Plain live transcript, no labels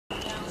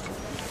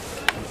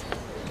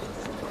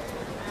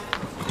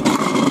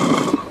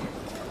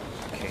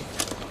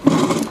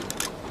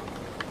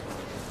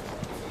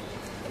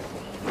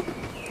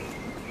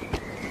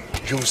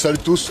Je vous salue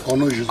tous au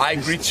nom de Jésus. I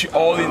greet you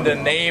all in the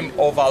name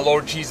of our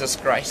Lord Jesus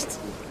Christ.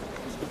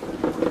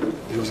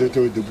 Je vous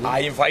invite debout.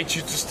 I invite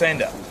you to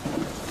stand up.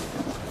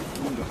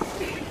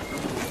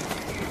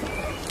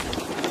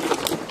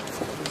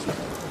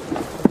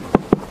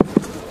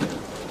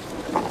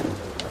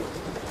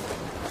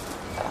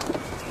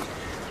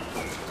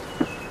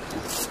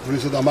 Vous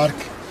lisez dans Marc.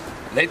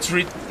 Let's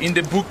read in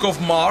the book of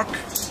Mark.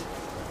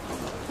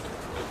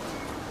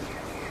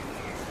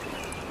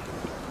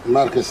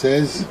 Marc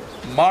 16.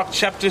 Mark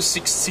chapter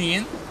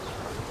 16.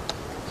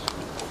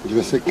 Du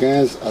verset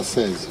 15 à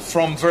 16.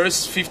 From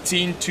verse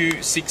 15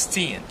 to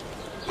 16.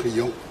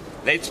 Prions.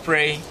 Let's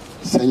pray.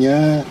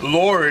 Seigneur,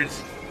 Lord,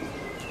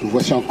 nous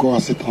voici encore à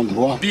cet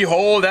endroit.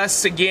 behold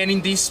us again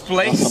in this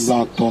place,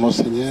 Rassemblant en ton nom,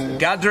 Seigneur.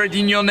 gathered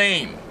in your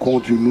name.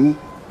 Conduis-nous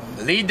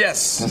Lead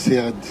us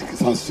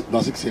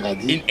dans ce qui sera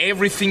dit. in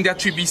everything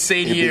that will be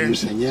said Et here, bénis-nous,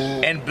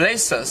 Seigneur, and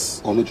bless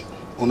us au nom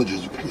de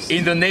Jésus-Christ.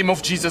 in the name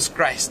of Jesus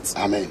Christ.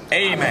 Amen.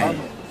 Amen.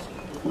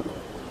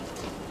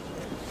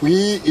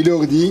 Puis il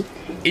leur dit,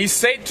 He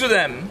said to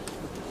them,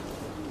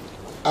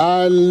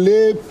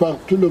 allez par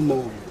tout le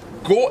monde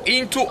go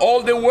into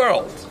all the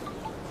world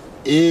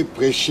et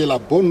prêchez la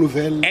bonne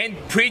nouvelle and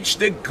preach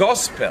the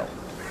gospel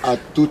à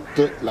toute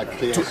la to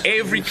création.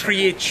 every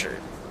creature.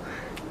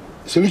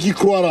 Celui qui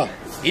croira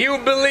He who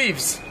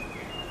believes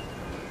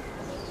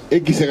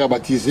et qui sera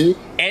baptisé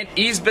and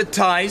is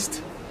baptized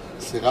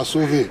sera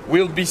sauvé.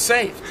 will be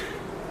saved.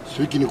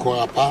 Celui qui ne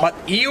croira pas But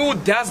he who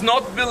does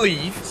not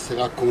believe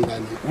sera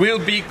condamné. will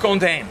be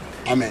condemned.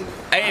 Amen.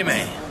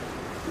 Amen.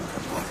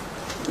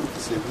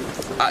 C'est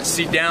bon.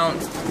 Sit down.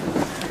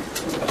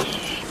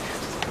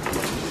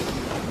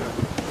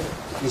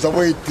 Nous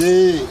avons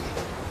été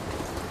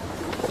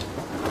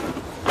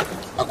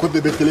à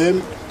côté de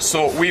Bethléem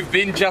So we've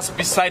been just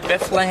beside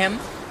Bethlehem,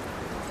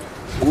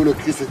 où le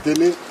Christ était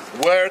né.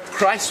 where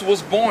Christ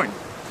was born.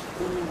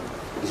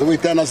 Nous avons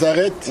été à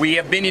Nazareth We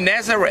have been in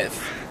Nazareth,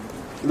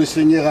 où le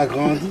Seigneur a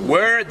grandi.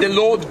 where the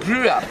Lord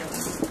grew up.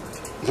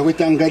 Nous avons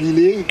été en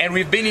Galilée And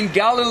we've been in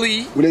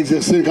Galilee, où il a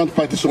exercé une grande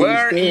partie de son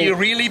where he ministère.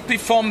 really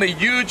performed a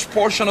huge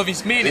portion of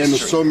his Et nous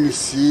ministry. sommes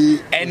ici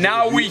And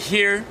now aujourd'hui we're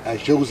here à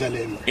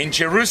Jérusalem in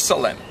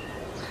Jerusalem,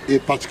 et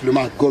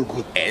particulièrement à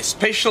Golgotha.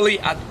 especially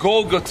at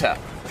Golgotha.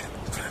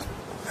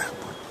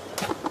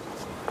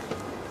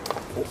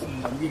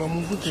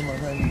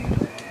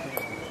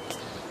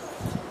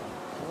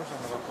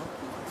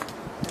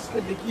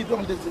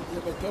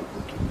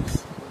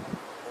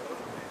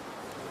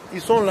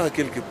 Ils sont là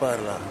quelque part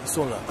là, ils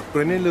sont là.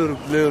 Prenez leur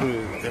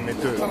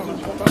émetteur.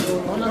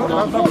 On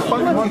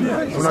attend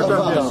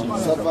bien.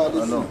 Ça va aller.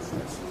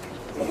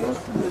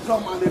 Les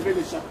hommes enlevé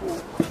les chapeaux.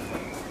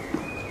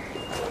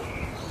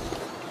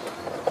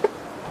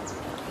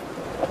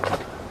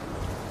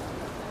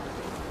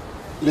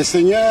 Le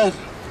Seigneur,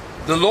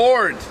 The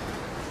Lord,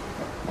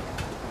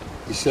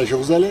 ici à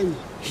Jérusalem,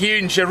 here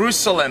in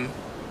Jerusalem,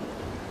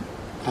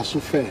 a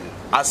souffert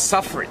has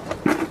suffered,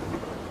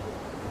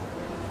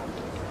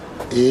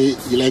 et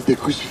il a été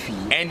crucifié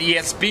and he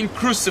has been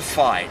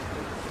crucified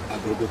à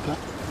Golgotha.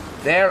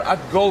 there at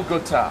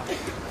Golgotha.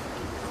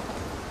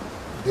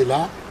 De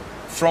là,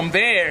 From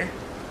there,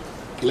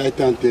 il a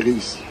été enterré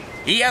ici,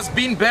 he has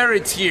been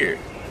buried here,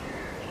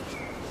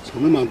 au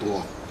même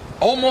endroit.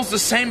 almost the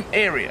same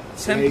area,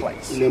 same Et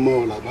place. il est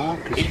mort là-bas,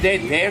 He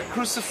died there,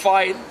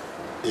 crucified,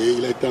 et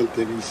il a été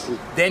enterré ici.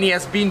 then he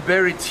has been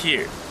buried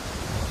here,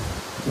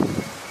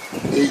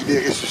 Et il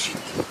est ressuscité.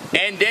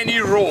 and then he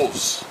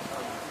rose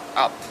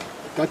up.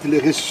 Quand il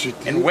est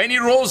ressuscité, And when he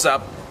rose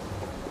up,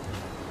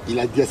 il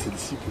a dit à ses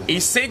disciples, he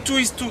said to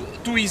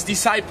his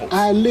disciples,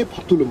 allez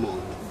par tout le monde,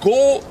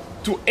 go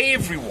to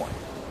everyone,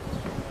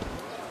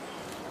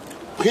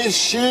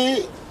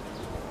 prêchez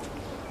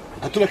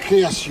à toute la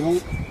création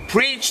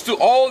preach to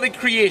all the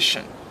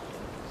creation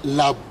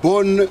la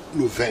bonne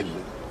nouvelle.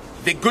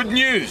 the good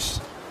news.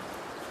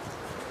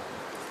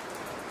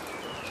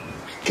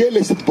 Quelle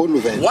est cette bonne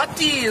nouvelle? What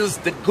is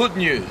the good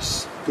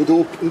news Nous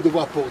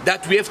devons apporter.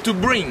 that we have to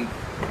bring?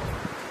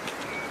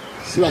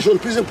 C'est la chose la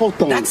plus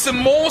importante. That's the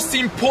most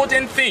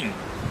important thing.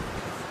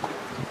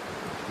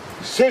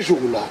 Ce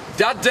jour-là,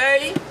 That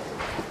day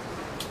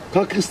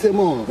quand Christ est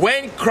mort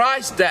when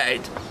Christ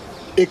died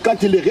et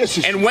quand il est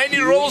ressuscité, and when he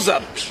rose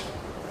up,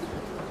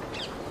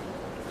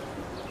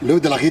 l'œuvre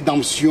de la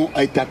rédemption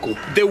a été accomplie.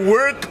 the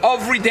work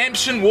of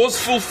redemption was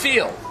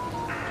fulfilled.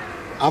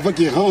 Avant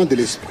qu'il rende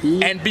l'esprit,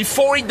 And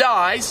before he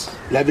dies,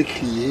 il avait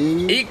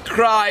crié, he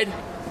cried,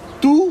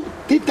 tout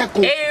est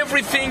accompli.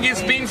 everything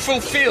is being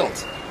fulfilled.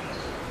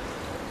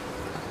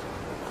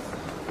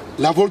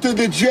 La volonté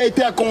de Dieu a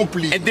été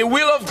accomplie. And the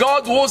will of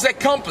God was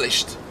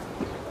accomplished.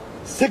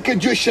 Ce que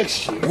Dieu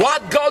cherchait,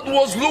 What God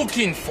was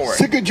looking for,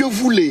 ce que Dieu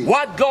voulait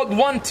what God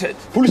wanted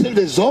pour le salut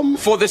des hommes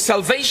for the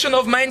salvation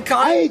of a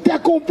mankind été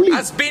accompli.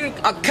 has been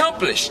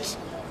accomplished.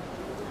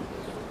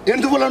 Et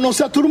nous devons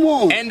l'annoncer à tout le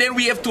monde. And then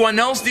we have to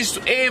announce this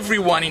to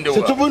everyone in the C'est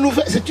une world. bonne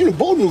nouvelle. C'est une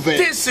bonne nouvelle.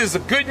 This is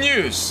good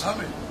news.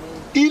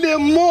 Il est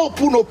mort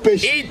pour nos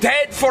péchés. He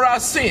died for our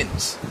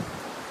sins.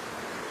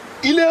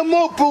 Il est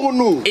mort pour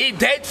nous. He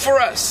died for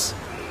us.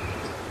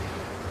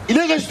 Il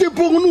est resté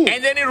pour nous.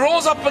 And then he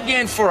rose up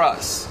again for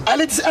us.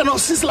 Allez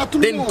annoncer cela à tout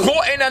le Then monde. go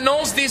and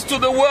announce this to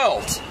the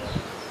world.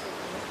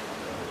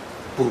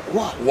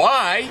 Pourquoi?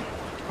 Why?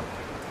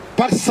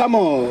 Par sa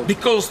mort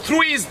Because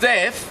through his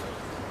death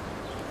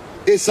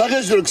et sa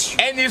résurrection,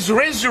 and his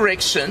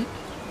resurrection,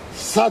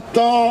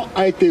 Satan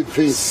a été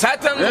vaincu.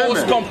 Satan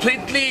was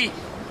completely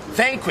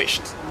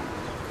vanquished.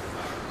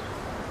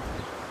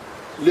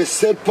 Le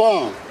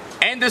serpent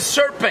And the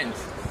serpent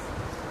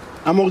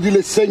a mordu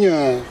le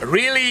Seigneur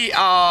really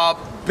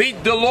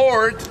beat the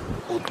Lord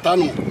au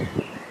talon.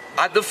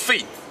 at the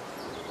feet.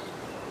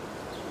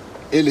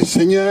 Et le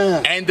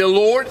Seigneur And the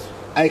Lord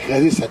a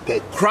écrasé sa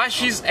tête.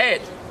 crushed his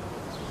head.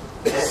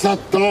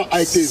 Satan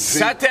a été vaincu.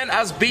 Satan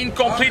has been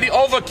completely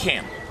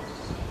overcome.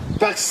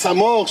 Par sa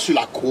mort sur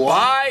la croix,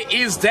 By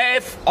his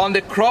death on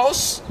the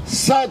cross,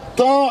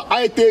 Satan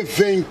a été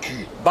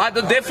vaincu. by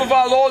the death of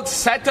our Lord,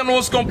 Satan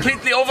was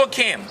completely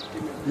overcome.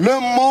 Le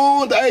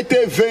monde a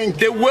été vaincu.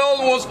 The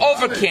world was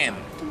overcome.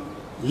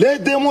 Les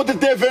démons ont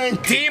été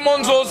vaincus.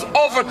 Demons was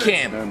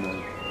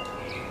overcome.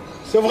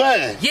 C'est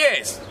vrai.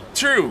 Yes,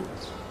 true.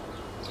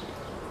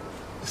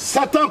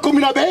 Satan, comme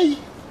une abeille,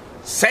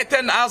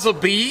 Satan as a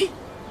bee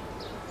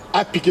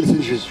a piqué le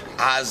Seigneur Jésus.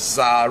 has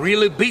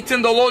really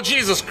beaten the Lord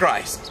Jesus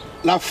Christ.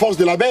 La force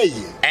de l'abeille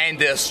And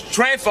the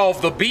strength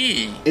of the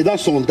bee est dans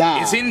son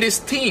dard. is in the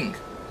sting.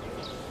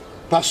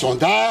 Par son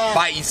dard,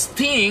 By his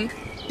sting,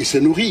 il se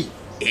nourrit.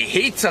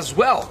 he eats as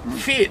well.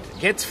 Feed,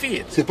 gets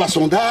feed. C'est par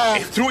son dard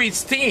And through his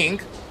sting,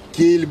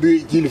 qu'il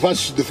va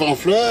de fleur en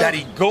fleur. that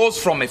he goes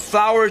from a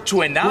flower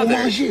to another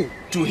manger.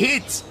 to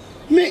eat.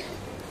 Mais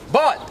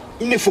But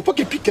il ne faut pas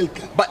qu'il pique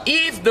quelqu'un.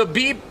 if the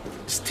bee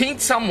stings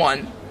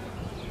someone,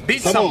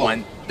 beats Come on.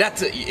 someone,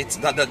 that's it's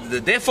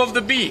the death of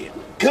the bee.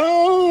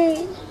 Quand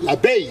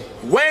l'abeille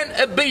When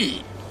a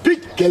bee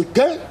pique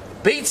quelqu'un,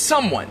 beats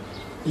someone,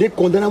 il est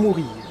condamné à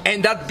mourir.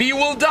 and that bee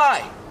will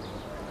die.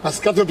 Parce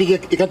que quand tu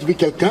piques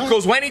quelqu'un,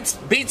 Because when it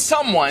beats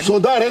someone, son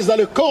dard reste dans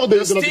le corps de the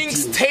la sting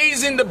victime.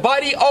 stays in the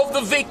body of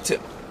the victim.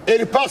 Et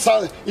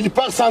il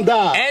part sans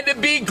dard. And the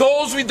bee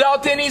goes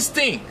without any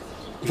sting.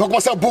 Il va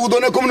commencer à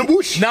bourdonner comme une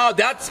bouche. Now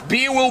that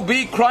bee will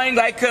be crying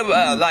like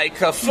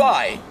a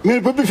fly, Mais il ne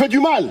peut plus faire du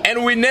mal.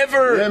 and we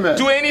never Amen.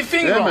 do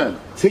anything Amen. wrong.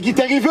 C'est qui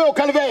t'est arrivé au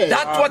calvaire.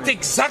 That's what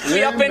exactly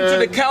happened to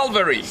the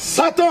Calvary.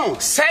 Satan,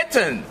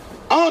 Satan,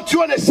 en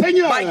tuant le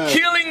Seigneur by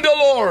killing the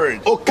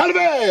Lord au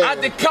calvaire, at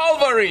the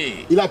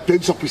Calvary, il a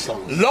perdu sa puissance.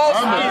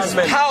 lost his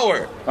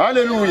power.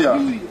 Alléluia.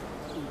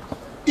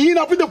 Il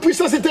n'a plus de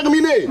puissance, c'est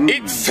terminé.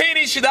 It's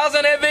finished. He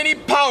doesn't have any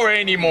power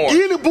anymore.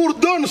 Il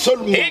bourdonne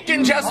seulement. He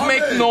can just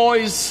make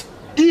noise.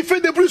 Il fait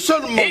des bruits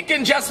seulement. He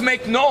can just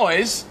make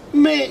noise.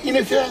 Mais il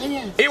ne fait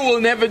rien. He will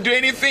never do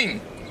anything.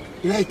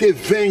 Il a été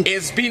vaincu.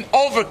 It's been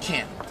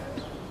overcome.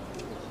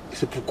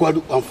 C'est pourquoi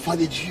nous, enfants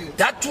de Dieu,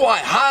 That's why,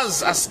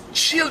 as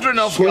children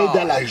of soyez dans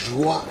God, la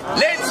joie.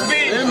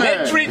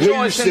 let's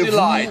rejoice and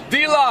delight.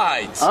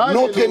 Delight.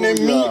 Notre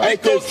ennemi a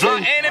été Because our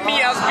vaincu. enemy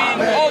has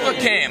been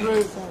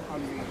overcome.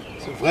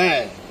 C'est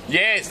vrai.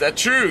 Yes,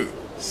 that's true.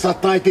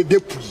 Satan a été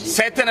dépouillé.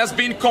 Satan has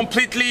been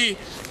completely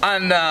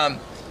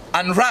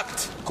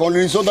unwrapped, Quand nous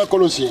lisons dans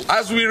Colossiens.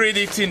 as we read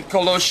it in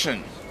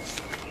Colossians.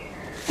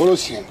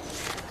 Colossiens.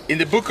 In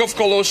the book of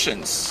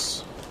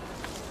Colossians.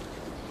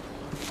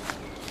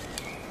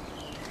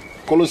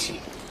 Colossiens.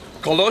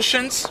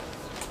 Colossians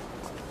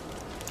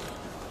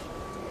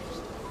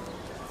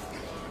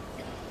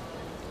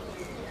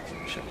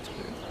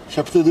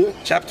Chapitre 2.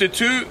 chapter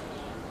 2,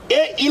 Et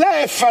il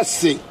a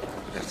effacé.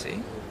 let's see,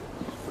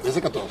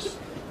 Verset 14.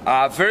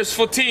 verse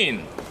 14.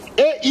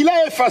 Et il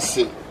a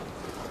effacé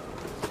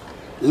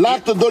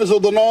l'acte dont les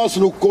ordonnances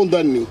nous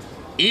condamnaient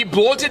He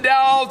blotted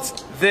out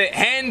the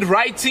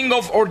handwriting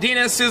of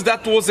ordinances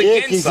that was et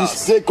qui against us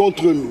existaient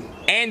contre nous.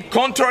 and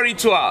contrary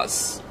to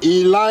us.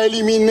 Il l'a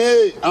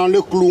éliminé en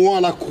le clouant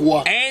à la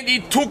croix. And he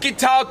took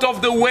it out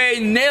of the way,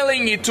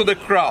 nailing it to the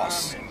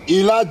cross.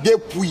 Il a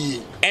dépouillé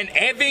And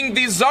having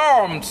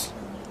disarmed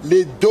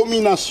les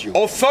dominations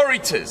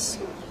authorities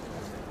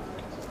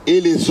et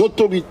les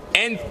autorités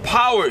and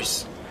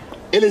powers,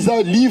 et les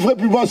a livrés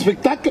publiquement en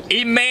spectacle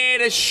he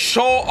made a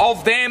show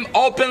of them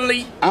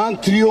openly, en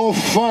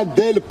triomphant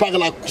d'elles par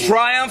la croix.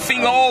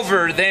 triumphing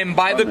over them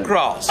by the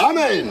cross.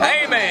 Amen.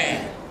 Amen.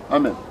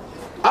 Amen.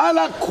 À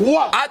la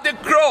croix, At the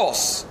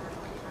cross,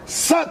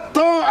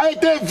 Satan a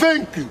été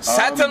vaincu.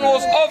 Satan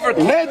was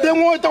overcome. Les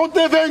démons ont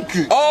été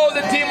vaincus. All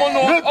the demons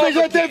Le were péché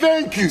a été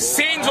overcome. vaincu.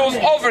 Sins was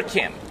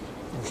overcome.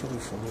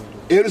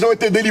 Et nous avons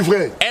été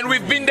délivrés. And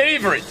we've been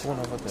delivered,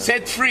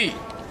 set free.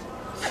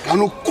 Quand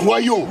nous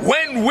croyons,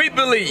 When we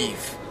believe,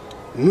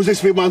 nous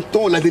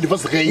expérimentons la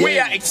délivrance we réelle.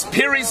 are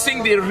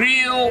experiencing the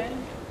real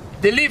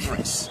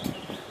deliverance.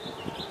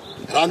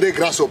 Rendez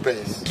grâce au Père.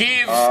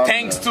 Give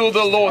thanks to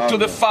the Lord, to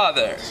the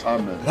Father.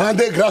 Amen.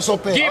 Rendez grâce au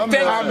Père. Give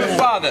thanks to the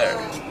Father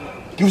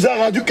Qui vous a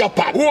rendu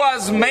capable who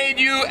has made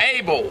you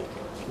able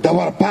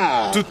d'avoir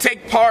part to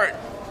take part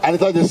à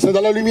l'état de saint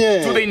dans la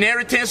lumière. to the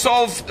inheritance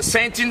of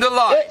saints in the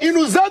light. Et il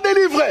nous a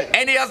délivrés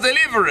And He has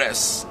delivered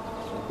us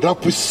de la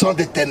puissance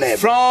des ténèbres.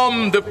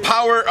 from the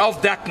power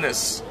of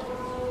darkness.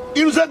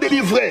 Il nous a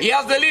délivrés He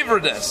has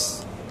delivered us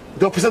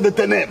de la puissance des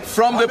ténèbres.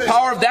 from the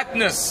power of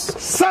darkness.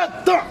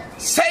 Satan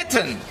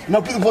Satan n'a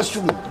plus de pouvoir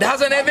sur nous.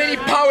 doesn't have any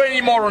power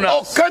anymore on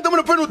us. Aucun démon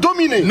ne peut nous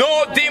dominer. No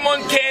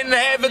demon can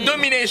have a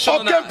domination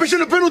on Aucun us. péché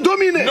ne peut nous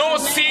dominer. No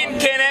sin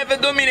can have a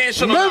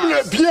domination on Même le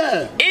us.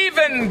 bien,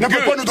 Even ne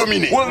peut pas nous good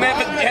dominer. will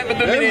never have a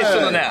domination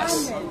on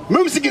us.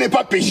 même ce qui n'est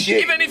pas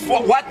péché, Even if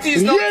what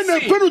is not rien ne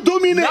sin, peut nous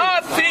dominer.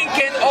 nothing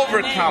can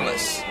overcome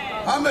us.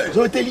 Amen.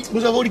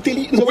 Nous avons été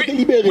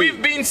libérés.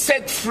 We've been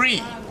set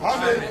free.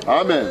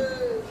 Amen.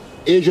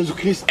 Et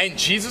Jésus-Christ, And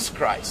Jesus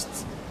Christ,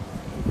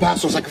 par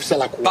son sacrifice à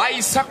la croix, by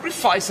his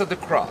sacrifice at the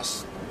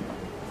cross,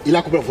 il a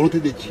accompli la volonté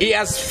de Dieu. he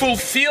has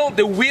fulfilled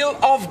the will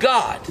of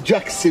God. Dieu a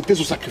accepté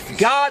son sacrifice.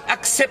 God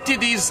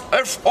accepted his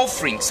earth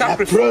offering, La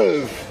sacrifice.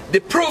 preuve The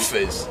proof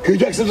is, que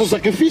Dieu a accepté son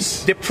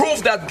sacrifice, the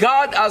proof that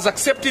God has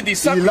accepted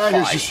his il l'a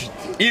sacrifice. ressuscité.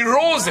 He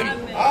rose him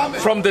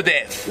from the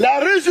dead. La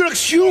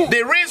résurrection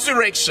The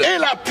resurrection est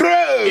la is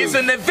preuve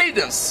an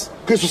evidence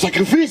que son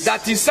sacrifice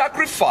that his a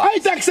sacrifice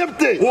été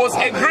accepté. was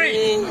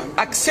agreed,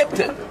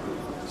 accepted.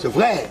 C'est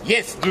vrai.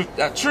 Yes,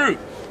 true.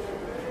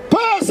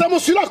 Par sa mort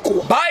sur la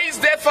croix, By his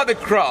death at the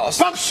cross,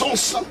 par son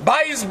sang,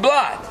 by his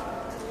blood,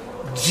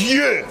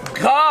 Dieu,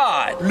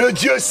 God, le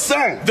Dieu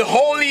saint, the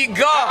holy a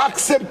God,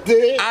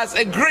 accepté has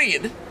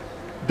agreed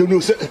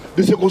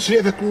de se concilier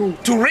avec nous.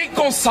 to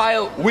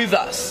reconcile with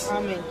us.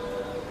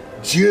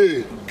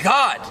 Dieu,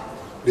 God,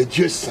 le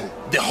Dieu saint,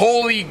 the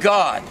holy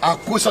God, à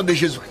cause de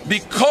Jésus-Christ,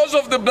 because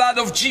of the blood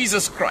of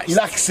Jesus Christ, il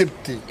a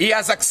accepté he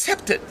has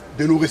accepted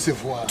de nous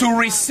recevoir. to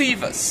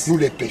receive us. Nous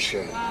les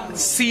pécheurs.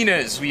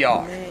 Sinners we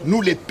are.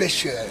 Nous les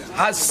pécheurs.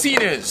 As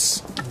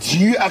sinners,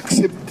 Dieu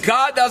accepte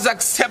God has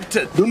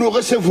accepted de nous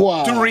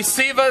recevoir to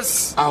receive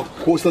us à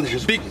cause de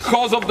Jésus-Christ.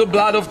 because of the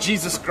blood of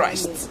Jesus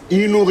Christ.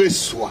 Il nous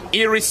reçoit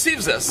He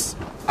receives us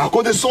à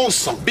cause de son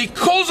sang.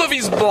 because of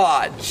his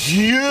blood.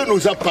 Dieu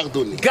nous a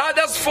pardonné. God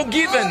has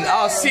forgiven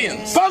our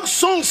sins. Par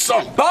son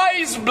sang, By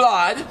his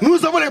blood,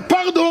 nous avons le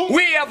pardon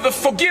we have the de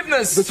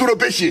forgiveness tous nos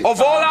péchés.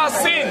 of all our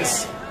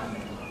sins.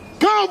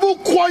 Quand vous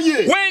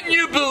croyez When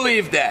you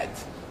believe that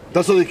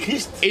dans son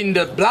Christ, in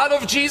the blood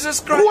of Jesus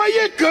Christ,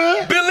 croyez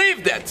que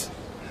believe that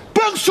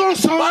par son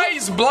sang, by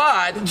his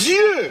blood,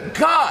 Dieu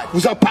God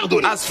vous a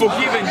pardonné. has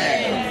forgiven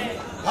you.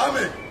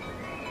 Amen.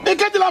 Et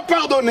quand il a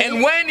pardonné,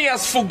 And when he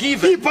has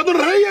forgiven, il pardonne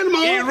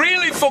réellement. he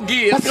really Parce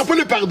forgives, qu'après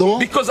le pardon,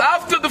 because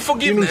after the il nous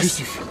forgiveness,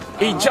 justifie.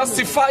 he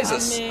justifies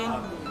us.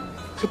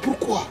 C'est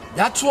pourquoi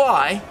That's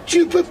why tu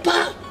ne peux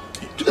pas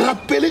te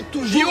rappeler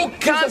toujours you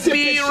tous can't ces be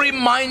péchés.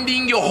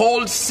 reminding your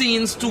whole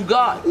sins to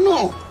God.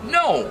 Non.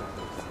 No.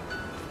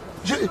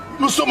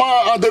 Nous sommes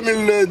en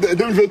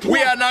 2023.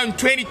 We are now in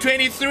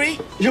 2023.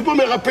 Je peux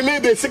me rappeler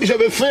de ce que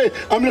j'avais fait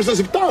en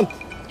 1970.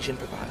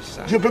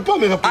 Je ne peux pas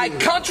me I rappeler.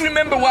 can't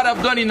remember what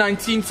I've done in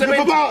Je ne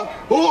peux 1970. pas.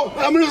 Oh,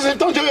 en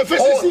 1970, j'avais fait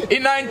Oh, ceci.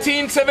 in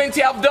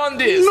 1970 I've done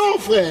this. Non,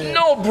 frère.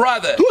 No,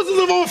 brother. Tout ce que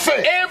nous avons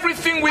fait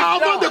Everything we've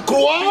avant done de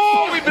croire,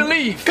 before we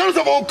believe, quand nous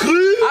avons cru,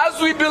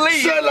 as we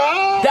believe,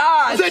 cela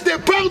that nous a été has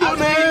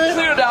pardonné. been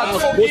cleared out, à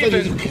cause de forgiven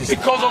Jésus-Christ.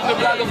 because of the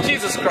blood of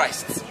Jesus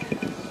Christ.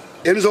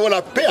 Et nous avons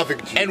la paix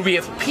avec Dieu. And we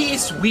have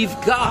peace with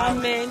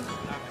God.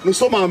 Nous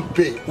sommes en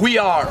paix. We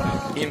are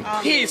in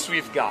peace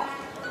with God.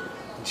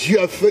 Dieu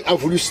a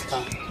voulu cela.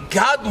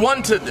 God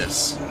wanted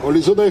this. On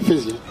les a dans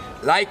Éphésiens.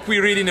 Like we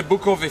read in the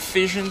book of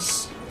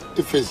Ephesians.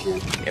 Éphésiens.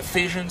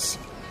 Ephesians.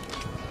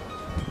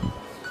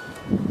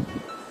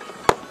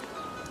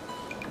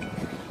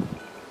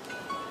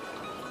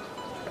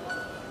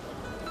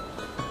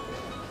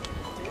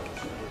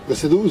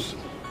 Verset 12.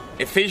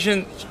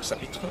 Ephesians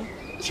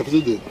Chapitre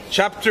 2.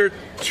 chapter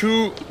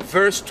 2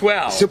 verse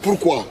 12. C'est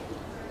pourquoi,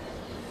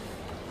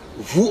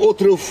 vous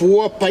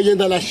autrefois païens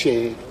dans la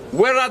chair,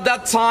 Where at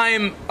that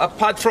time,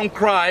 apart from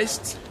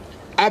Christ,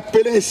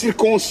 appelés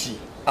circoncis,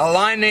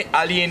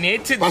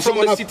 alienated parce from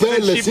qu'on the appelle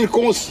citizenship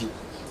circoncis,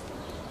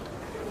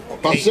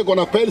 parce Okay. qu'on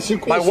appelle by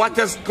circoncis, what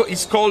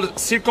is called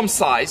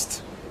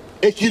circumcised,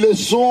 et qui le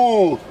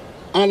sont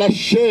en la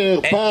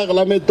chair par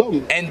la main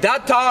d'homme. and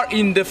that are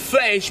in the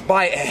flesh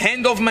by a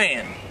hand of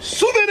man.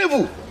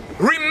 Souvenez-vous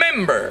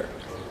Remember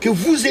que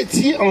vous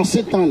étiez en ce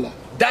temps-là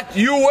that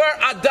you were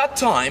at that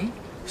time,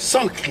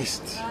 sans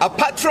Christ,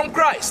 apart from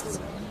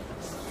Christ,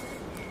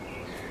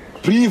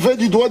 privés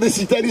du droit de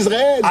cité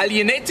d'Israël,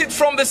 alienated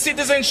from the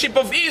citizenship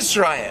of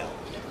Israel,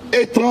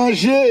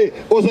 étrangers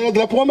aux alliances de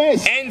la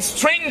promesse, and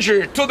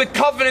stranger to the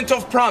covenant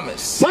of promise,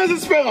 sans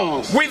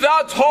espérance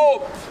without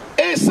hope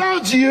et sans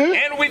Dieu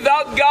and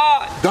without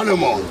God dans le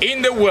monde.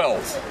 in the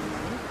world.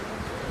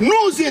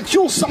 Nous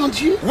étions sans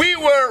Dieu, We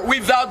were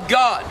without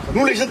God,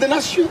 nous les gens des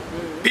nations.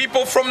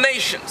 people from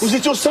nations. Nous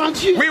étions sans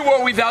Dieu, We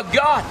were without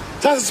God,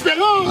 sans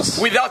espérance,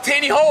 without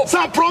any hope,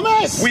 sans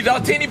promesse.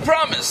 without any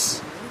promise.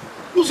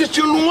 Nous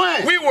étions loin.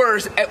 We were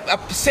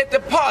set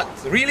apart,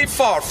 really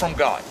far from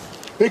God.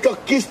 Mais quand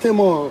Christ est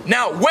mort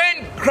Now,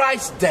 when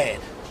Christ died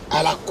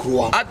à la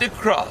croix, at the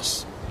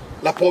cross,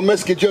 la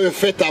promesse que Dieu avait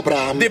faite à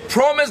Abraham the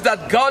promise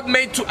that God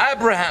made to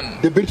Abraham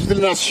de bénir toutes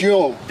les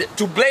nations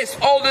to bless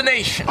all the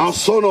nations en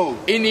son nom,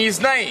 in his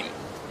name,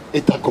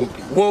 est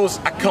accompli. was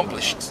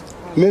accomplished.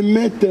 Mais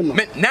maintenant,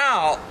 But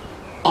now,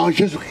 en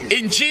Jésus-Christ,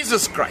 in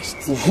Jesus Christ,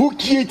 vous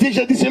qui étiez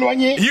jadis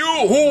éloignés, you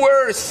who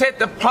were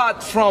set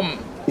apart from,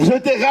 vous avez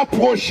été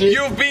rapprochés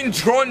you've been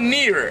drawn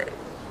nearer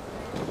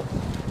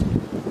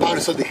par le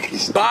sang de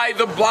Christ. by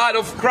the blood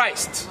of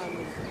Christ.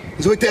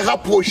 Vous avez été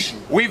rapprochés.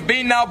 We've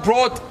been now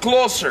brought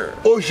closer.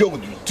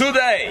 Aujourd'hui,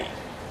 Today,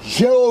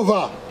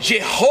 Jéhovah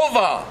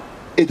Jehovah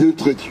est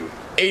notre Dieu.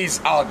 is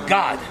our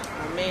God.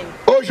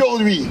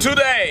 Aujourd'hui,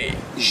 Today,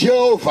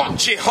 Jéhovah,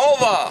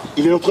 Jehovah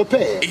il est notre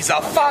Père. is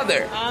our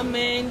Father.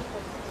 Amen.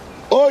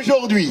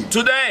 Aujourd'hui,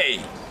 Today,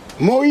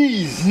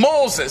 Moïse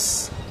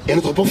Moses est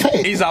notre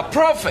prophète. is our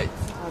prophet.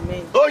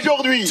 Amen.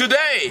 Aujourd'hui,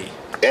 Today,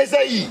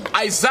 Ésaïe,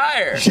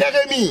 Isaiah,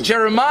 Jérémie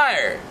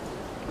Jeremiah,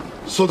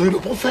 sont devenus nos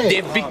prophètes.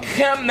 they've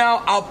become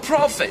now our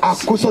prophets À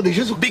cause de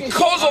Jésus-Christ.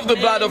 because of the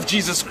blood of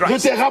Jesus Vous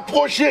Christ. êtes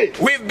rapprochés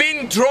We've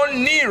been drawn de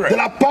nearer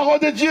la parole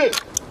de Dieu.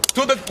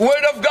 to the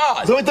word of Vous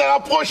God. avez été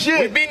rapprochés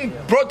We've been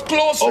brought aux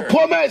closer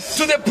promesses.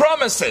 to the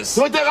promises.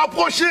 Vous avez été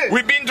rapprochés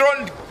We've been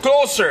drawn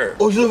closer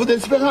aux œuvres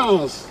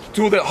d'espérance.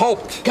 to the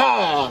hope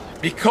Car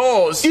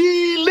because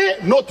il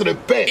est notre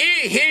Père.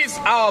 He is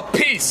our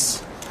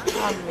peace.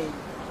 Amen.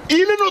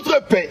 Il est notre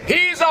Père.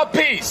 He is our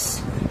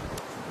peace.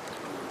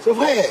 C'est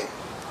vrai.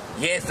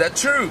 Yes, that's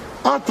true.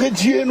 Entre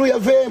Dieu et nous, il y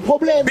avait un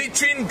problème.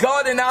 Between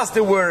God and us,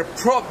 there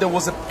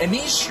was an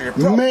issue. A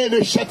problem. Mais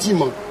le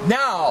châtiment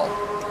Now,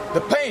 the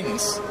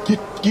pains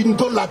qui nous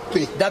donne la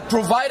paix that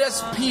provide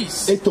us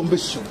peace est tombé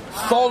sur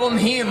nous. fall on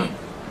Him.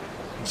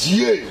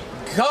 Dieu,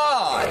 God,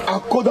 à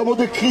cause de l'amour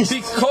de Christ,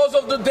 because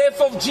of the death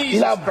of il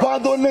Jesus a Christ,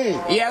 abandonné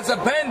He has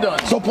abandoned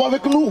son problème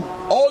avec nous.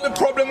 all the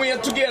problem we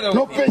had together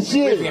Nos with him,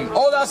 péchés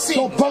all our sont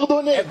sins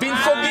pardonnés. have been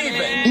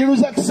forgiven. Il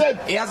nous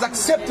accepte. He has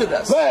accepted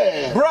us.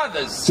 Frères,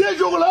 Brothers, ces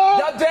jours-là,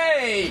 that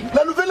day,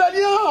 la nouvelle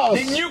alliance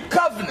the new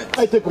covenant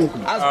a été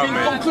conclue. has been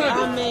concluded.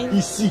 Amen.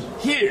 Ici,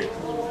 Here,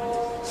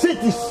 c'est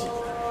ici.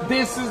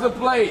 this is the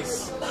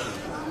place.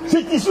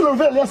 C'est ici la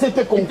nouvelle alliance a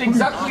été It's conclue.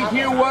 exactly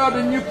here where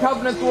the new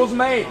covenant was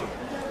made.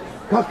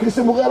 Quand Christ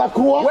est mort à la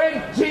croix,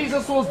 When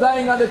Jesus was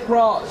dying on the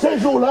cross, ces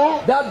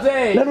jours-là, that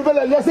day, la nouvelle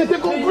alliance a été the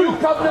conclue. new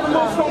covenant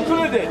was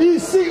concluded.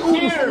 Ici où nous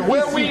Here, sommes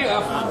where ici, we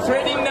are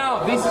trading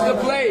now, this is the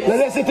place.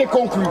 l'alliance a été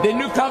conclue. The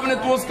new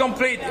covenant was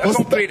completed.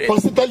 Par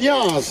cette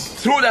alliance,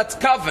 Through that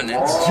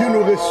covenant, Dieu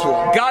nous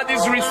reçoit. God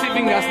is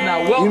receiving us now,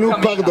 Il nous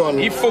welcoming pardonne.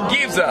 us. He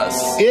forgives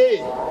us, Et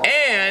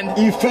and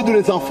il fait de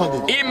les enfants de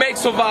Dieu. He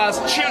makes of us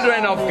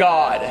children of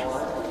God.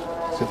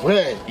 C'est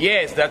vrai.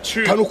 Yes, that's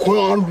true. Quand nous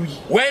croyons en lui,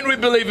 When we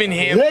believe in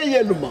Him,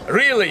 réellement,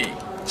 really,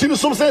 si nous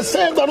sommes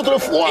sincères dans notre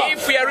foi,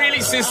 if we are really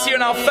sincere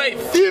in our faith,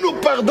 il nous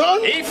pardonne,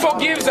 He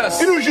forgives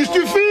us, il nous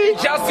justifie,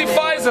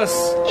 justifies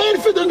us, et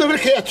il fait de nouvelles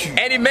créatures.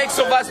 and He makes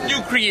of us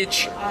new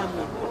creatures.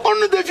 On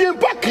ne devient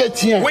pas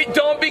chrétien. We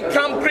don't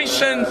become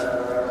Christians.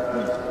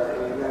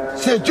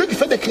 C'est Dieu qui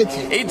fait des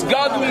chrétiens. It's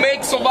God who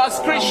makes of us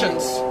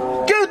Christians.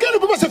 Quelqu'un ne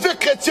peut pas se faire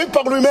chrétien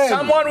par lui-même.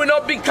 Someone will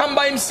not become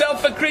by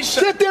himself a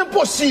Christian. C'est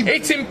impossible.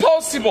 It's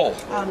impossible.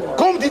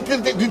 Comme tu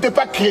n'étais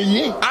pas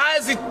créé,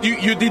 As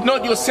you did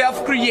not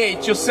yourself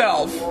create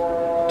yourself.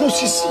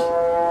 tous ici,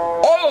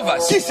 All of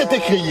us. qui s'était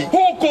créé?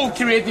 Who could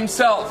create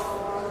himself?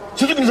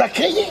 C'est Dieu qui nous a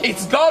créés.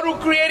 It's God who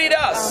created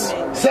us.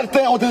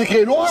 Certains ont été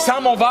créés noirs,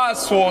 Some of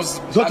us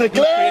was Les autres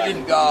clairs,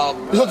 created,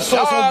 les autres sont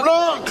dark,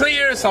 blancs.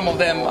 clear, some of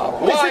them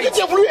mais c'est white. Dieu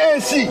qui a voulu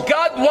ainsi.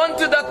 God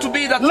wanted that to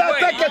be that La way.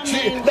 taille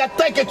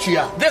que tu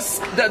as,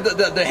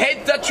 The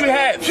head that you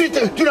have,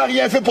 tu n'as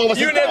rien fait pour avoir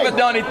you cette never taille.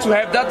 done it to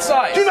have that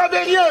Tu size.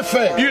 n'avais rien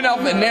fait. You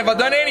have never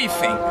done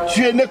anything.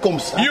 Tu es né comme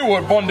ça, You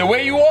were born the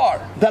way you are,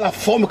 dans la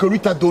forme que lui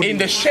t'a in donnée.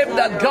 the shape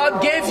that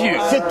God gave you.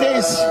 C'était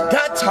ainsi.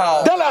 That's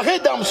how. Dans la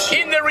rédemption,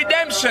 In the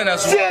redemption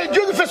as well. c'est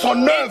Dieu qui fait son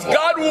It's œuvre.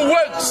 God who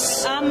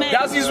works. Amen.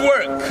 Does His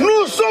work.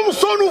 Nous sommes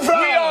son We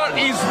ouvrage. are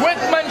His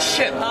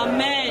workmanship.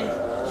 Amen.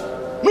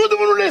 Nous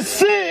devons nous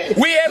laisser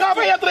We have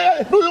travailler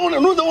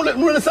nous devons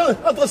nous laisser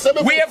entre ses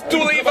mains. We have to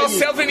leave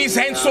ourselves in His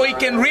hands so He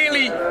can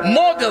really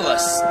model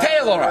us,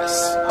 tailor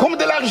us. Comme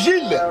de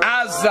l'argile.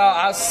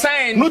 As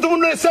sand, Nous devons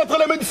nous laisser entre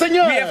les mains du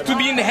Seigneur. we have to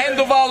be in the hand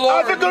of our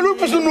Lord Avec que lui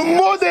puisse nous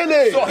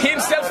modeler. so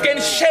Himself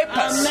can shape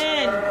us.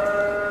 Amen.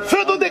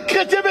 Faire des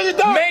chrétiens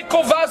véritables. Make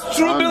of us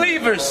true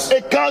believers.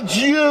 Et quand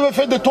Dieu veut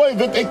faire de toi un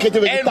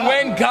chrétien And véritable,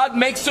 when God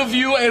makes of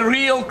you a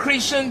real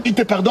Christian, il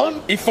te pardonne.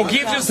 He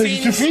forgives your Te sins,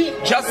 justifie.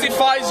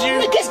 justifies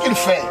Mais you. qu'est-ce qu'il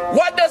fait?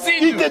 What does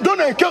He Il te do?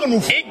 donne un cœur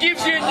nouveau. He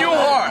gives you a new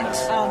heart.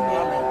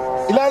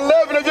 Il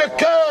enlève le vieux He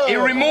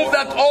cœur removes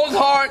that old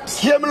heart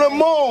qui aime le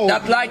monde,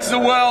 that likes the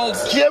world,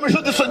 qui aime les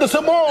choses de ce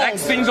monde.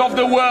 likes things of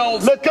the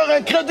world, Le cœur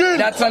incrédule,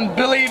 that's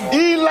unbelief.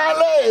 il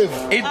l'enlève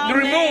It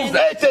removes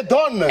that et te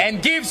donne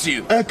and gives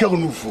you un cœur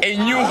nouveau. a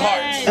new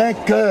heart, Un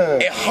cœur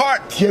a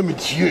heart qui aime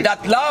Dieu. that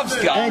loves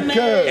Un God,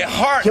 cœur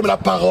a heart qui aime la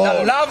that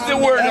parole. loves the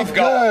Word Un of God,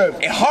 cœur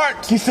a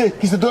heart qui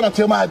se donne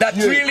entièrement à that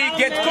Dieu. really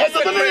gets Et te donne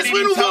un consecrated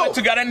esprit nouveau. entirely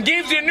to God and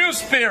gives you a new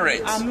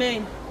spirit.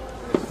 Amen.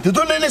 Te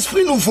donne un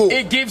esprit nouveau.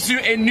 It gives you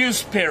a new De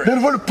spirit,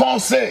 nouvelles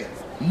pensées.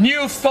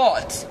 new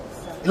thoughts.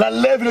 Il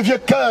enlève le vieux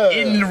cœur.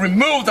 He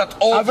removes that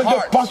old Avec des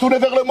heart. pas tournées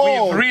vers le We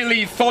monde.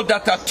 really thought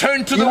that I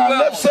turned to the Il enlève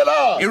world.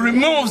 cela. He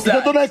removes Il te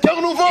that. donne un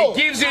cœur nouveau.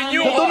 He gives you a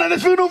new Il te donne un heart.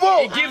 esprit nouveau.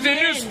 He gives you a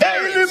new Et il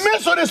spirit. met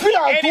son esprit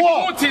en And he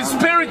toi. puts his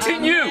spirit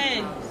in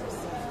you.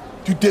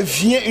 Tu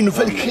deviens une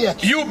nouvelle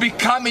créature. You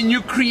become a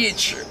new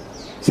creature.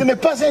 Ce n'est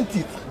pas un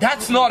titre.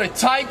 That's not a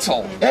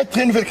title. Être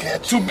une nouvelle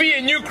créature To be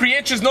a new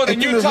creature is not a est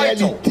new une title.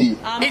 réalité.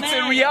 It's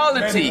a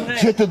reality.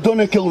 Dieu te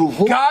donne un cœur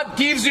nouveau. God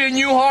gives you a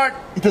new heart.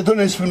 Il te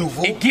donne un esprit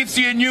nouveau. It gives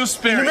you a new Il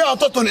spirit. met en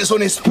toi son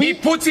He esprit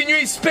puts in you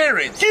his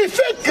spirit. qui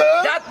fait que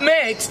That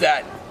makes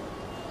that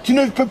tu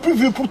ne peux plus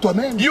vivre pour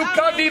toi-même. you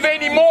can't live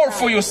anymore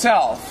for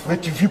yourself. Mais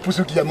tu vis pour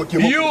ceux qui est mort.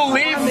 You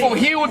live for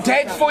he who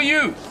died for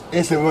you.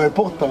 Et c'est vraiment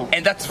important.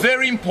 And that's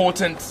very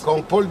important.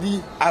 Comme Paul dit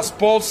As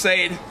Paul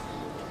said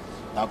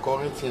dans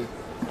Corinthiens.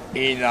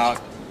 in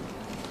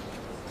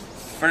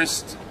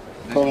First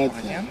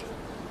Corinthiens.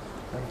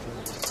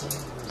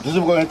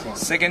 Deuxième Corinthiens.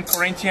 2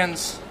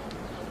 Corinthians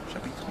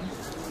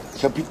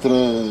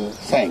Chapitre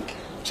 5.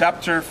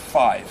 chapter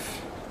 5.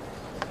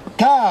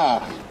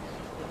 Car,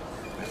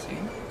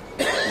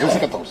 verset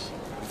 14.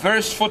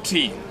 Verse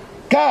 14.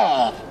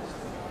 Car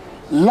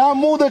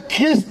l'amour de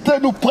Christ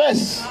nous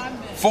presse.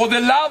 For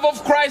the love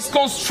of Christ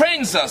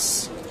constrains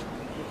us.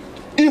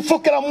 Il faut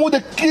que l'amour de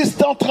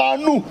Christ entre en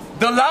nous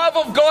The love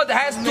of God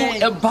has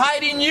to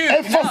abide in you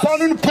et fasse en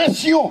nous une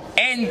pression.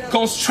 and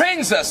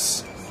constrains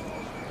us.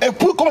 Et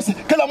pour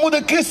que l'amour de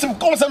Christ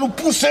commence à nous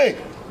pousser.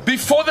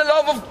 Before the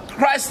love of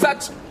Christ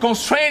starts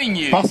constraining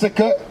you. Parce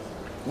que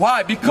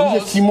Why? nous Because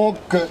estimons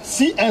que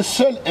si un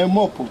seul est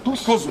mort pour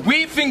tous,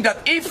 we think that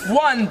if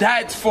one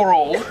died for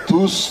all,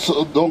 tous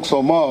donc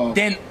sont morts.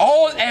 then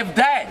all have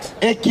died.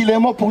 Et qu'il est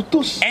mort pour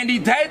tous. And he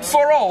died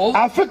for all,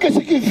 Afin que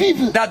ceux qui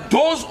vivent that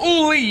those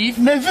who live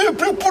ne vivent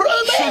plus pour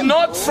should eux-mêmes.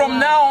 not from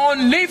now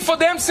on live for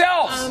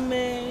themselves.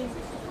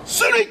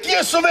 Celui qui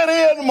est sauvé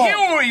réellement, He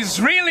who is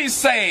really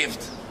saved,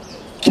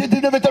 qui est un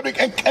véritable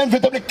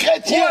who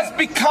chrétien, has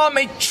become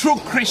a true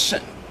Christian,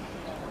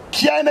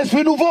 qui a un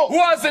esprit nouveau, who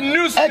has a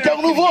new spirit cœur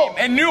in nouveau.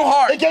 him, a new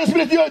heart, et qui a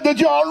l'esprit de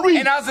Dieu en lui,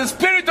 and has the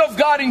Spirit of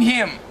God in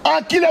him.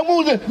 en qui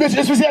l'amour de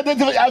l'esprit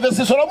a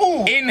versé son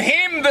amour. In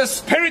him, the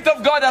Spirit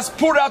of God has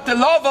poured out the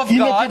love of Il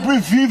ne God. peut plus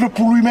vivre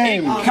pour He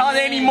lui-même. can't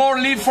anymore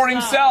live for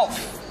himself.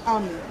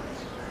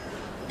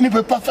 Il ne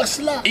peut pas faire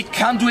cela. He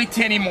can't do it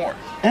anymore.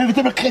 Un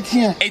véritable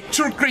chrétien A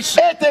true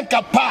Christian est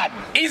incapable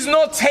is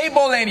not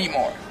able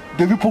anymore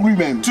de vivre pour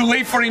lui-même. to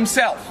live for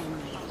himself.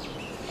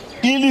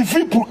 Il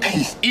vit pour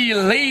Christ He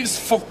lives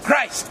for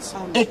Christ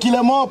et qu'il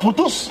est mort pour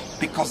tous,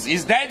 because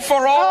he's dead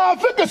for all,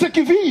 afin que ceux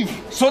qui vivent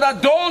so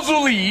that those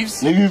who live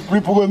ne vivent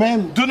plus pour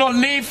eux-mêmes, do not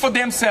live for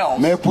themselves,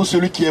 mais pour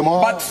celui qui est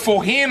mort but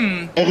for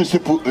him et resté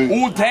pour eux.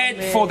 who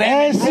died for them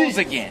and Ainsi, rose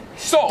again.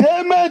 So,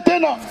 dès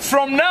maintenant,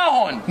 from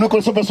now on, nous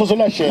connaissons personne sur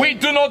la chair. we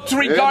do not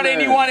regard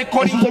anyone Et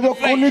according si nous to avions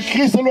the connu flesh.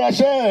 Christ sur la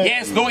chair,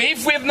 Yes, though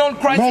if we have known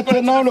Christ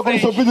according maintenant nous to ne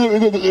the connaissons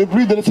flesh,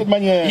 plus de cette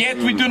manière. yet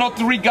we do not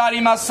regard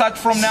him as such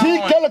from now Si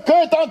on.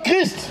 quelqu'un est en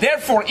Christ,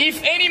 Therefore,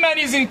 if any man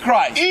is in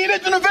Christ, il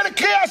est une nouvelle he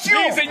création.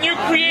 is a new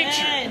creature.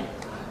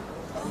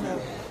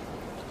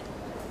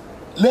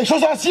 Les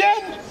choses anciennes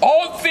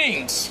All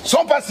things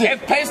sont passées.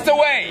 have passed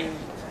away.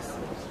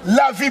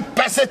 La vie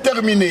passée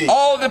terminée.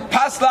 All the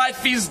past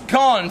life is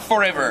gone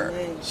forever.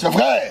 C'est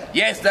vrai.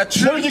 Yes, that's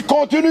Je true. dis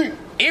continue.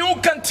 He who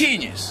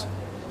continues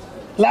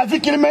La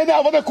vie qu'il menait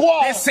avant de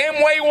croire. the same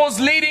way he was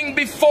leading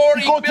before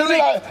Il he continue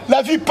believed,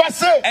 la vie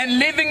passée. and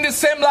living the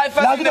same life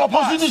La as vie in de la the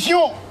past.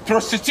 prostitution.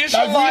 Prostitution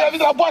La vie life,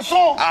 de la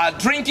boisson.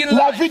 drinking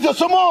La life, vie de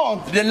ce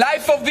monde. the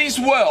life of this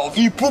world.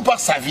 Il prouve par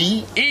sa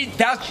vie He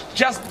does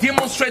just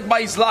demonstrate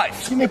by his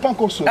life qu'il n'est pas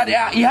encore sauvé.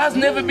 that he has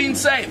never been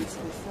saved.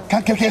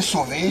 Quand quelqu'un est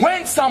sauvé,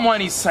 When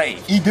someone is saved,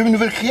 il devient une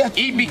nouvelle créature.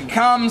 he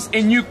becomes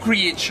a new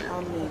creature.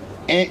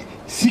 Et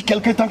si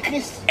quelqu'un est en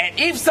Christ, And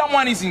if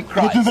someone is in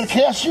il est une nouvelle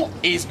Christ, création.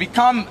 he's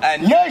become a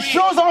new Les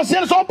creature. choses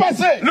anciennes sont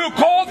passées. Look,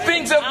 all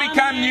things have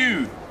become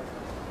new.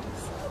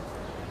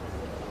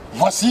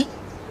 Voici,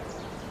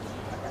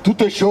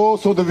 toutes les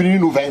choses sont devenues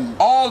nouvelles.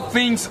 All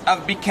things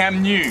have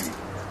become new.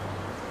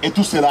 Et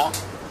tout cela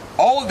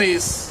All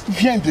this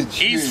vient de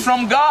Dieu. is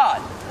from God.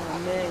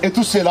 Et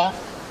tout cela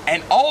And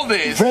all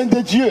this vient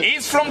de Dieu,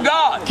 is from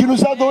God, qui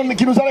nous a donné,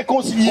 qui nous a who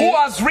réconciliés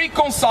has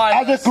reconciled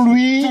avec us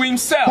lui to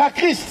himself par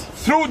Christ.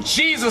 through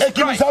Jesus Et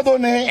qui Christ nous a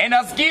donné and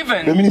has le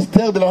given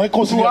ministère de la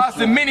to us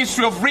the réconciliation.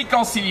 ministry of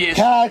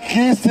reconciliation.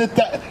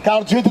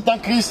 Car Dieu était en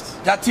Christ.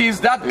 That is,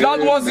 that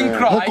God was in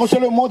Christ,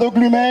 Réconcilier le monde avec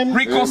lui-même,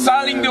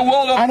 reconciling the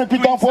world en ne of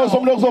piquant point himself,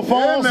 comme leurs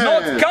offenses.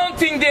 not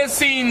counting their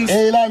sins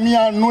Et il a mis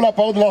en nous la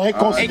parole de la against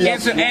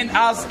réconciliation. and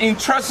has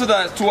entrusted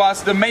us to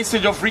us the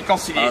message of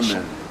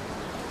reconciliation.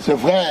 C'est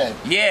vrai.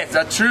 Yes,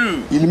 that's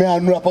true. Il met en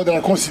nous la parole de la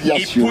He put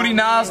réconciliation. in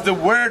us the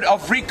word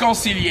of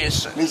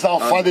reconciliation. Les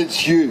enfants de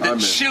Dieu, The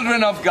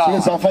children of les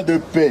God enfants de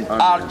paix.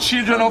 are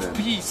children of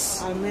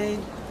peace.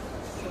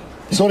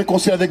 Ils sont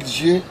réconciliés avec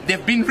Dieu.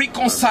 They've been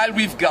reconciled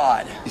with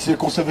God. Ils se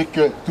réconcilient avec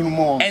tout le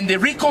monde. And they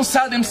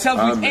reconcile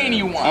themselves with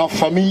anyone. En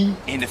famille,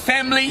 in the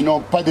family, ils n'ont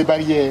pas de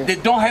barrières. They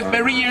don't have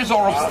barriers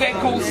or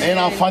obstacles. Un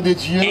enfant de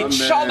Dieu, a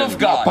child of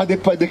God, pas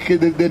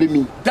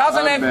d'ennemis.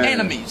 Doesn't have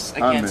enemies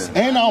against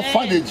him. Un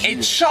enfant de Dieu,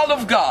 a child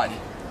of God,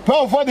 peut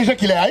avoir des gens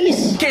qui les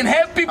haïssent. Can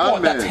have people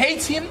that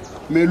hate him.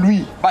 Mais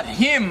lui, but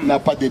him n'a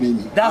pas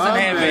d'ennemis. Doesn't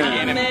have any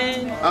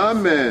enemy.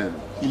 Amen.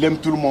 Il aime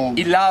tout le monde.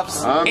 He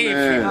loves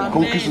everyone.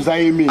 Comme Christ nous a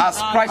aimés. As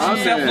Christ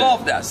himself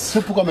loved us.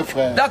 C'est pourquoi mes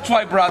frères. That's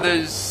why,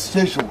 brothers,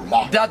 ce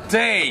jour-là, that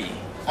day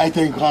a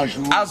été un grand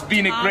jour. Has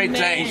been a great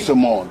day pour ce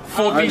monde.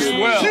 For this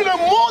world. Si le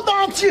monde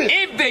entier.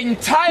 If the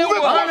entire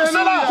world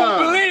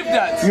could believe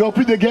that. Il n'y aura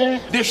plus de guerre.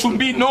 There should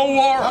be no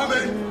war.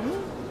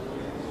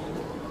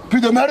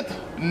 Plus de meurtre.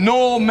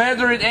 No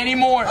murder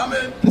anymore.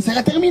 Ça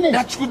serait terminé.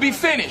 That should be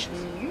finished.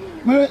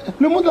 Mais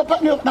le monde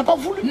n'a pas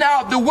voulu.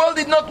 Now the world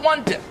did not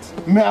want it.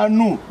 Mais à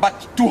nous, but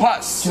to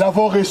us, qui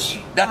l'avons reçu,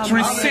 that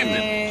received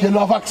him, qui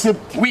l'avons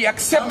accepté, we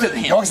accepted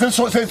him,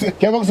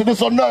 qui avons accepté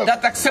son œuvre,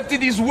 that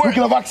accepted his word, qui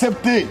l'avons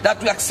accepté. That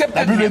we accepted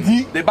La Bible him.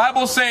 dit, the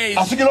Bible says,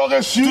 à ceux qui l'ont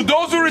reçu, to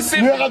those who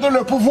received lui a donné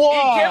le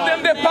pouvoir he gave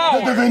them the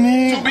power de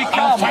devenir to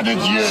become enfants de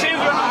Dieu.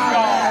 Children of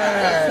God.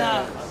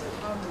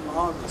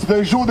 C'est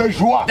un jour de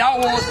joie.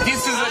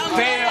 This is a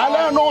day.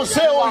 Allez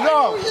annoncer aux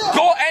gens.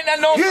 Go and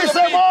announce qu'il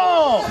est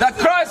mort. That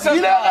Christ has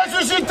il est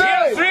ressuscité.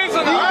 Il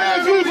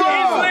est vivant.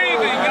 He's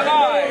living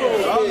alive.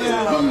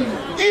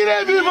 Il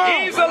est vivant.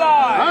 He's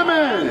alive.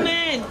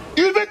 Amen.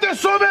 Il veut te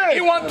sauver.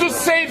 He wants to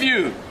save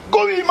you.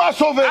 Comme il m'a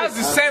sauvé. As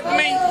he saved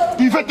me.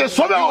 Il veut te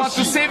sauver he aussi. Wants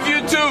to save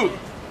you too.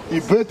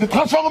 Il veut te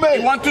transformer.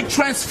 He wants to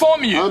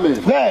transform you. Amen.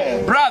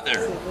 Frère.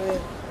 Brother.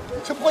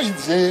 C'est pourquoi je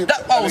disais.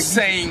 That I was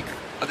saying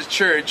at the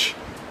church.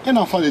 Un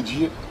enfant de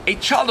Dieu, a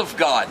child of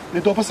God,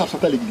 ne doit pas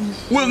s'absenter à l'église.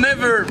 Will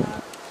never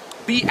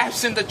be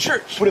absent at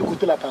church. Pour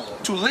écouter la parole.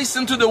 To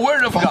listen to the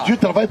word of God. Dieu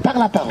travaille par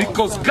la parole.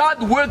 Because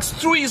God works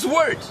through His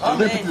word.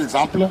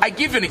 I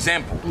give an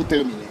example. Pour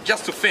terminer.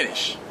 Just to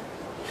finish.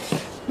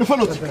 Le frère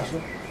Lotika.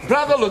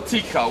 Brother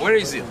Lotika, where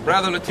is it?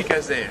 Brother Lotika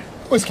is there.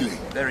 Où est-ce qu'il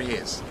est? There he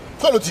is.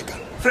 Frère Lotika.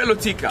 Frère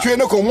Lotika. Tu es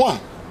né comme moi.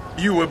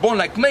 You were born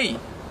like me.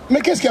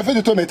 Mais qu'est-ce qui a fait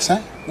de toi médecin?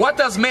 What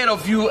has made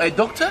of you a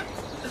doctor?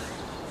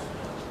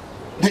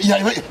 Il y a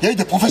eu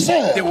des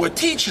professeurs. There were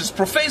teachers,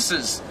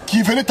 professors.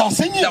 Qui venaient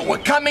t'enseigner. That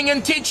were coming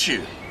and teach you.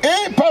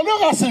 Et par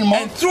leur enseignement.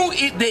 And through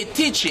their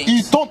teaching.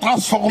 Ils t'ont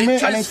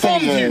transformé à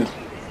l'intérieur.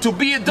 To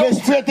be a doctor.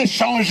 L'esprit a été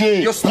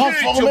changé, your spirit,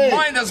 transformé. Your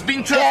mind has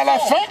been transformed. Et à la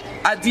fin,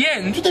 at the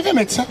end, tu deviens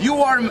médecin.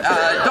 You are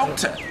a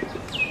doctor.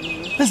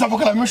 Les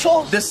avocats, la même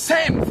chose. The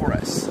same for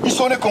us. Ils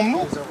sont nés comme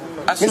nous.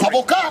 Les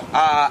avocats.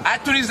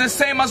 Attorney is the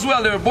same as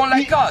well. They were born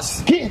like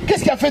us.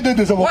 Qu'est-ce qui a fait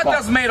des avocats? What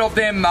has made of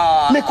them?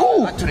 Les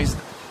cours. Attorneys.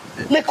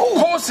 Les cours.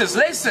 Courses,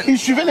 lessons. Ils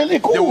suivaient les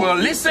cours. They were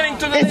listening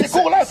to the lessons. Et ces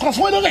cours-là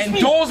transformaient leur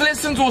esprit. And those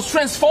lessons was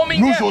transforming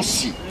nous them.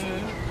 Aussi.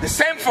 The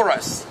same for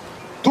us.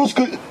 Tout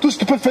ce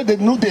qui peut faire de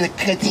nous des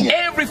chrétiens.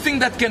 Everything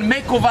that can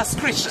make of us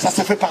Christians. Ça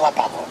se fait par la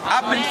parole.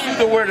 Happens through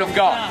the word of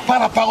God. Par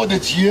la parole de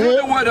Dieu. Through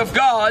the word of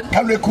God.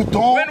 Quand nous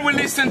l'écoutons. When we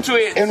listen to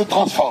it. Et nous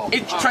transforme.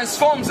 It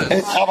transforms us.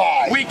 Et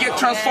travaille. We get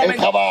transformed. Et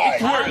travaille.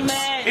 It works.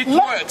 It Là,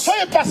 works.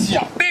 soyez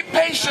patient. Be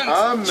patient.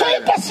 Amen.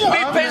 Soyez patient.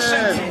 Be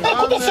patient.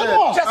 Écoutez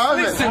seulement. Just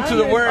listen to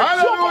the word.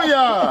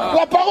 Alléluia.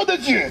 La parole de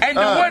Dieu. And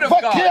the word of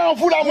va God créer en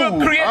vous l'amour.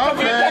 will create of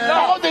you La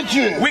parole de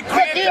Dieu we va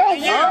créer en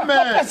vous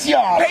la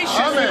patience.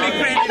 Patience will be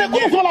created. En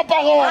écoutant la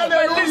parole.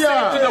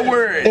 Listen to the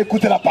word.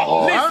 Écoutez la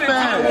parole. Listen to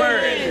the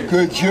word.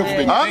 Que Dieu vous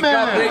bénisse. Amen.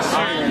 God bless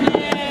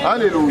you.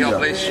 Alléluia. God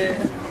bless you.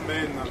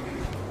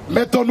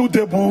 Mettons-nous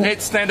debout.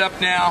 Let's stand up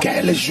now.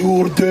 Quel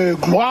jour de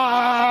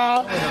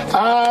gloire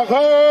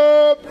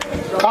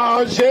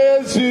quand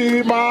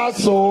Jésus m'a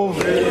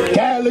sauvé.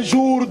 Quel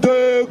jour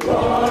de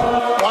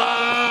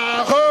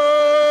gloire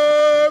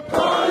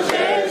quand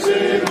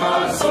Jésus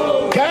m'a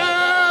sauvé.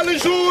 Quel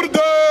jour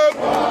de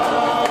gloire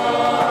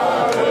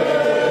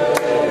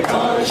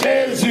quand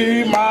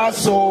Jésus m'a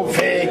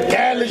sauvé.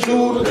 Quel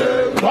jour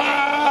de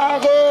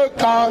gloire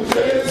quand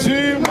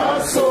Jésus m'a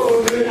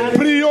sauvé.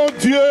 Prions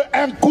Dieu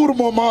un court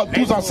moment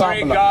tous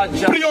ensemble.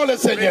 Prions le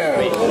Seigneur.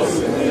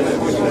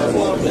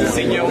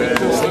 Seigneur,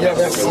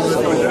 merci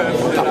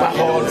pour ta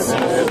parole,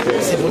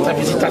 c'est pour ta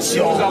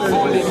visitation.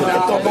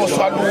 Que ton nom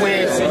soit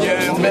loué,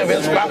 Seigneur.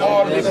 Merveilleuse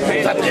parole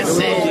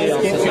t'adresser,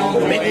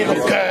 bénis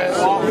nos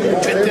cœurs.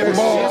 Tu étais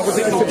mort,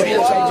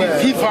 tu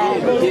es vivant.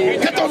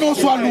 Que ton nom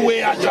soit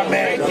loué à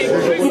jamais.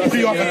 Nous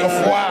prions avec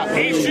foi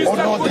au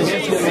nom de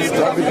Jésus-Christ.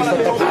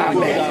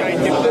 Amen.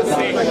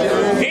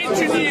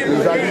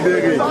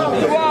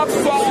 gloire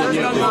soit rendue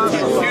à notre Dieu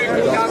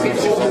qui t'a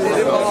ressuscité,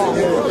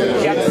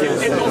 qui a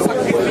accepté ton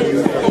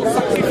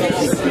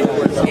sacrifice.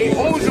 Et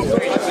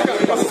aujourd'hui,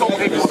 nous sommes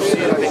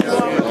réconciliés avec Dieu.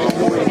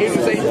 Et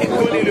nous a été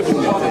donné le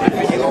pouvoir de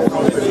devenir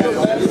enfants de Dieu.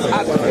 À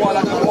toi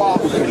la gloire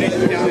de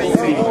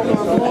l'éternité. Au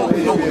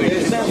nom de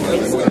Jésus.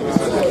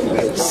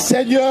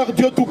 Seigneur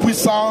Dieu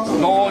Tout-Puissant,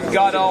 Lord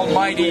God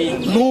Almighty,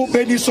 Nous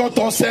bénissons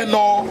ton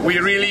Saint-Nom. We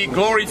really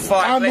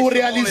glorify Quand nous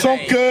réalisons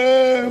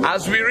que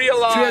as we tu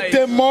realize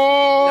étais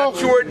mort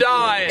that you were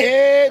dying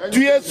et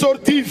tu es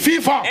sorti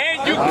vivant.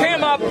 and you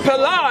came up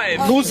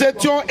alive. Nous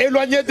étions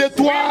éloignés de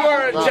toi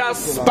We were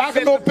just par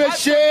nos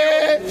péchés.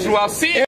 through our sin.